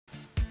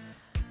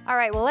All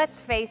right, well, let's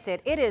face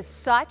it, it is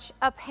such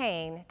a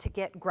pain to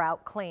get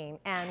grout clean.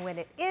 And when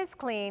it is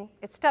clean,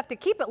 it's tough to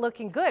keep it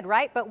looking good,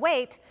 right? But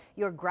wait,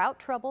 your grout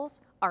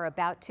troubles are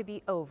about to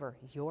be over.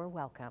 You're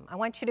welcome. I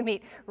want you to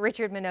meet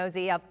Richard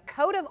Minozzi of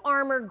Coat of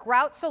Armor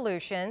Grout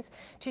Solutions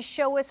to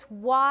show us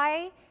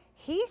why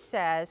he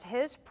says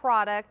his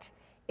product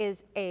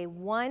is a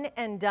one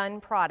and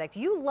done product.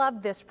 You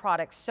love this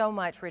product so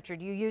much,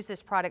 Richard. You used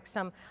this product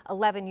some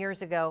 11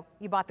 years ago.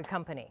 You bought the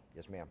company.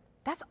 Yes, ma'am.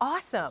 That's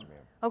awesome. Yes, ma'am.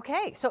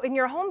 Okay, so in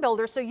your home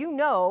builder, so you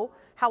know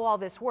how all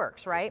this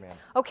works, right? Yes, ma'am.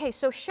 Okay,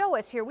 so show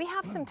us here. We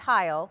have some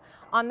tile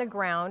on the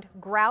ground,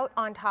 grout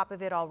on top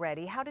of it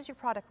already. How does your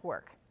product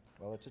work?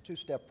 Well, it's a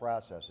two-step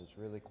process. It's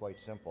really quite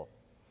simple.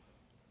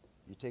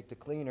 You take the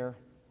cleaner,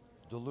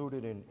 dilute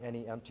it in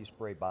any empty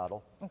spray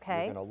bottle.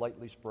 Okay. You're going to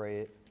lightly spray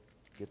it,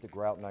 get the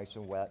grout nice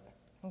and wet.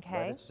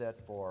 Okay. Let it set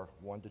for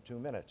 1 to 2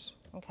 minutes.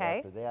 Okay.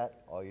 After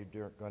that, all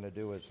you're going to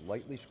do is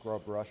lightly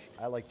scrub brush.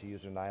 I like to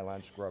use a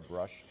nylon scrub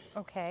brush.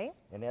 Okay.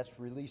 And that's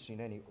releasing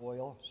any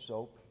oil,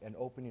 soap, and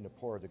opening the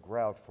pore of the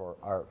grout for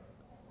our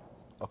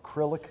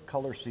acrylic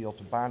color seal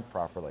to bond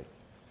properly.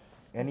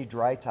 Any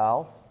dry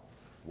towel,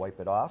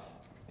 wipe it off,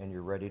 and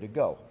you're ready to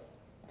go.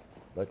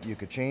 But you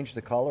could change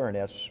the color, and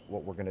that's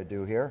what we're going to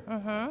do here.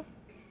 Mm-hmm.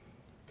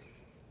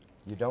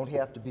 You don't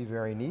have to be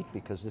very neat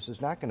because this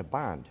is not going to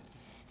bond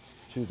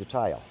to the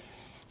tile.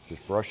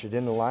 Just brush it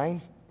in the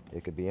line.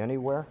 It could be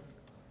anywhere.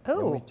 Ooh.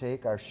 Then we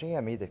take our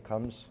chamois that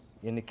comes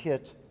in the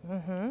kit,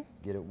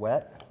 get it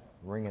wet,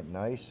 wring it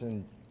nice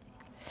and...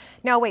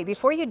 Now wait,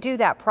 before you do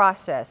that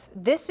process,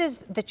 this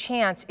is the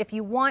chance, if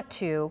you want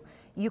to,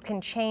 you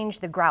can change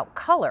the grout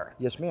color.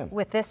 Yes, ma'am.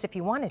 With this if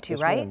you wanted to,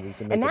 Yes, right? ma'am. You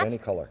can make it any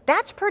color.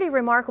 That's pretty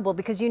remarkable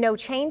because, you know,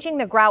 changing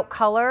the grout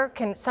color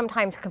can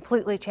sometimes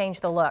completely change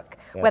the look.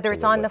 Whether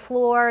it's on the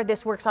floor,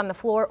 this works on the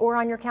floor, or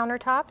on your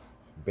countertops?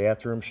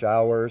 Bathroom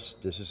showers.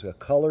 This is a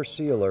color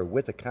sealer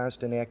with a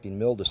constant acting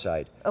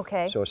mildicide.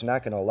 Okay. So it's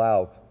not going to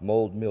allow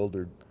mold,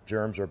 mildew,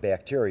 germs, or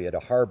bacteria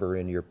to harbor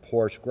in your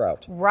porous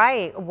grout.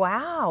 Right.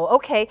 Wow.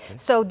 Okay.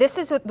 So this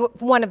is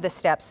one of the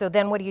steps. So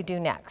then what do you do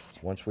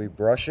next? Once we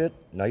brush it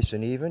nice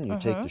and even, you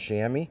take the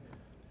chamois,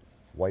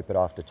 wipe it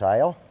off the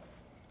tile.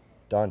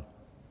 Done.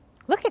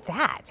 Look at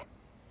that.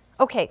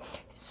 Okay.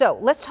 So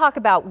let's talk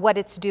about what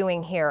it's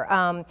doing here.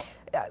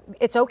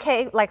 It's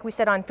okay, like we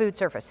said, on food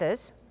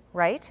surfaces.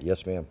 Right?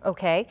 Yes, ma'am.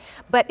 Okay,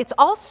 but it's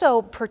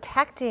also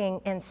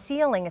protecting and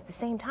sealing at the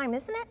same time,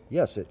 isn't it?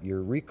 Yes,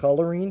 you're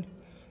recoloring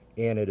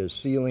and it is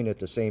sealing at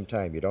the same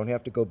time. You don't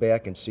have to go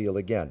back and seal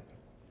again.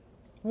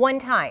 One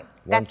time.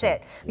 That's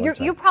it. One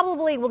time. You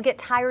probably will get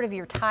tired of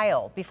your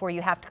tile before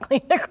you have to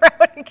clean the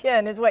grout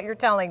again, is what you're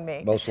telling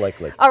me. Most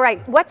likely. All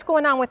right, what's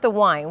going on with the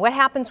wine? What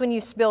happens when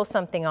you spill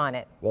something on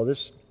it? Well,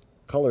 this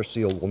color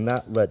seal will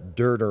not let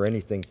dirt or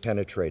anything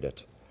penetrate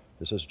it.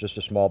 This is just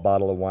a small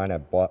bottle of wine I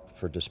bought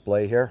for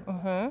display here.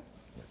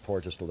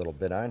 Pour just a little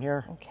bit on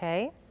here.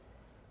 Okay.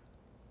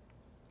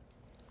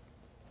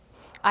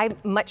 I'm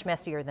much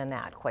messier than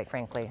that, quite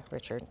frankly,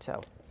 Richard.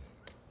 So,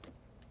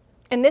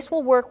 and this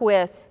will work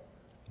with...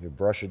 You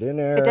brush it in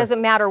there. It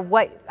doesn't matter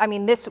what, I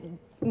mean, this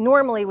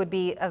normally would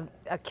be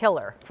a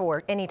killer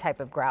for any type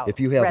of grout. If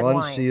you have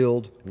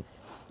unsealed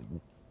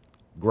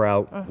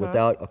grout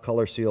without a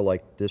color seal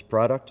like this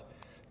product,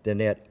 then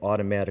that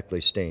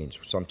automatically stains.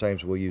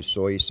 Sometimes we'll use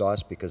soy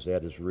sauce because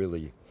that is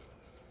really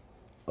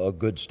a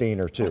good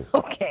stainer too.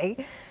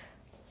 Okay.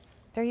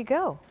 There you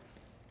go.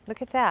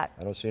 Look at that.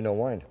 I don't see no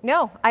wine.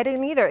 No, I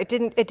didn't either. It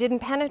didn't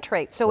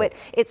penetrate. So it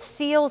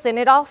seals, and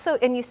it also,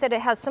 and you said it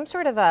has some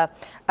sort of a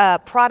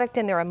product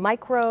in there, a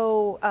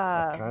micro...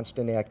 a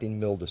constant acting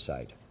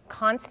mildicide.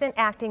 Constant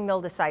acting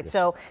mildicide.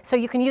 Yes. So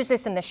you can use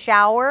this in the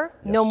shower.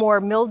 Yes. No more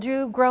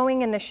mildew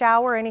growing in the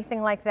shower or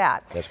anything like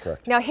that. That's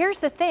correct. Now here's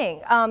the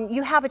thing.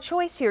 You have a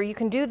choice here. You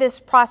can do this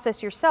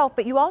process yourself,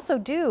 but you also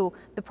do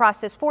the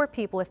process for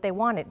people if they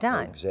want it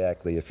done.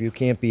 Exactly. If you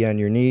can't be on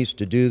your knees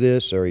to do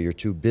this, or you're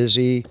too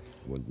busy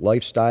with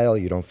lifestyle,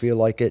 you don't feel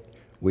like it,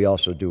 we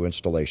also do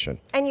installation.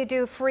 And you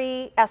do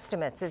free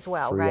estimates as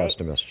well, right? Free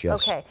estimates,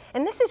 yes. Okay.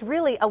 And this is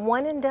really a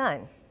one and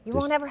done. You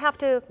won't ever have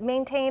to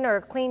maintain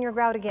or clean your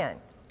grout again.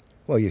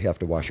 Well, you have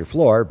to wash your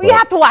floor. Well, you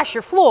have to wash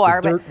your floor.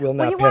 The dirt will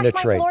not penetrate.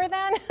 penetrate. Will you wash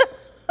my floor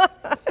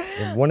then?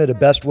 And one of the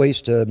best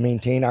ways to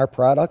maintain our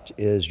product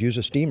is use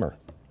a steamer.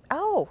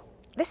 Oh,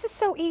 this is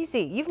so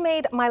easy. You've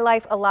made my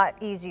life a lot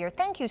easier.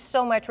 Thank you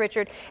so much,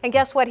 Richard. And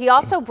guess what? He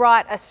also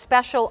brought a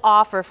special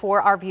offer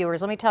for our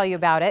viewers. Let me tell you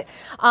about it.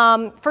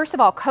 First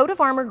of all, Coat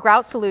of Armor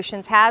Grout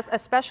Solutions has a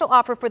special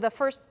offer for the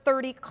first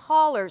 30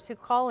 callers who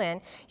call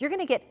in. You're going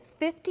to get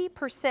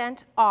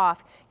 50%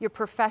 off your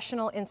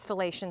professional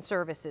installation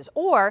services,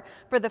 or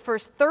for the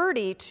first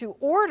 30 to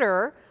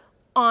order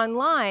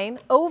online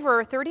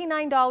over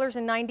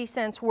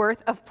 $39.90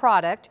 worth of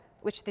product,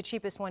 which the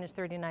cheapest one is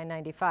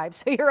 $39.95,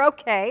 so you're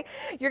okay.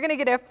 You're going to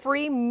get a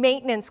free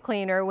maintenance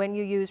cleaner when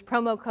you use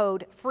promo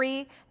code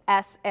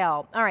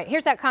FREESL. All right,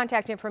 here's that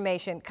contact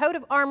information. Coat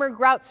of Armor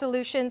Grout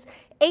Solutions,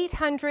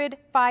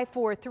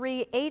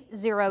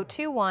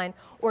 800-543-8021,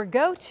 or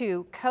go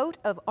to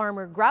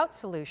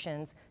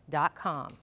coatofarmorgroutsolutions.com.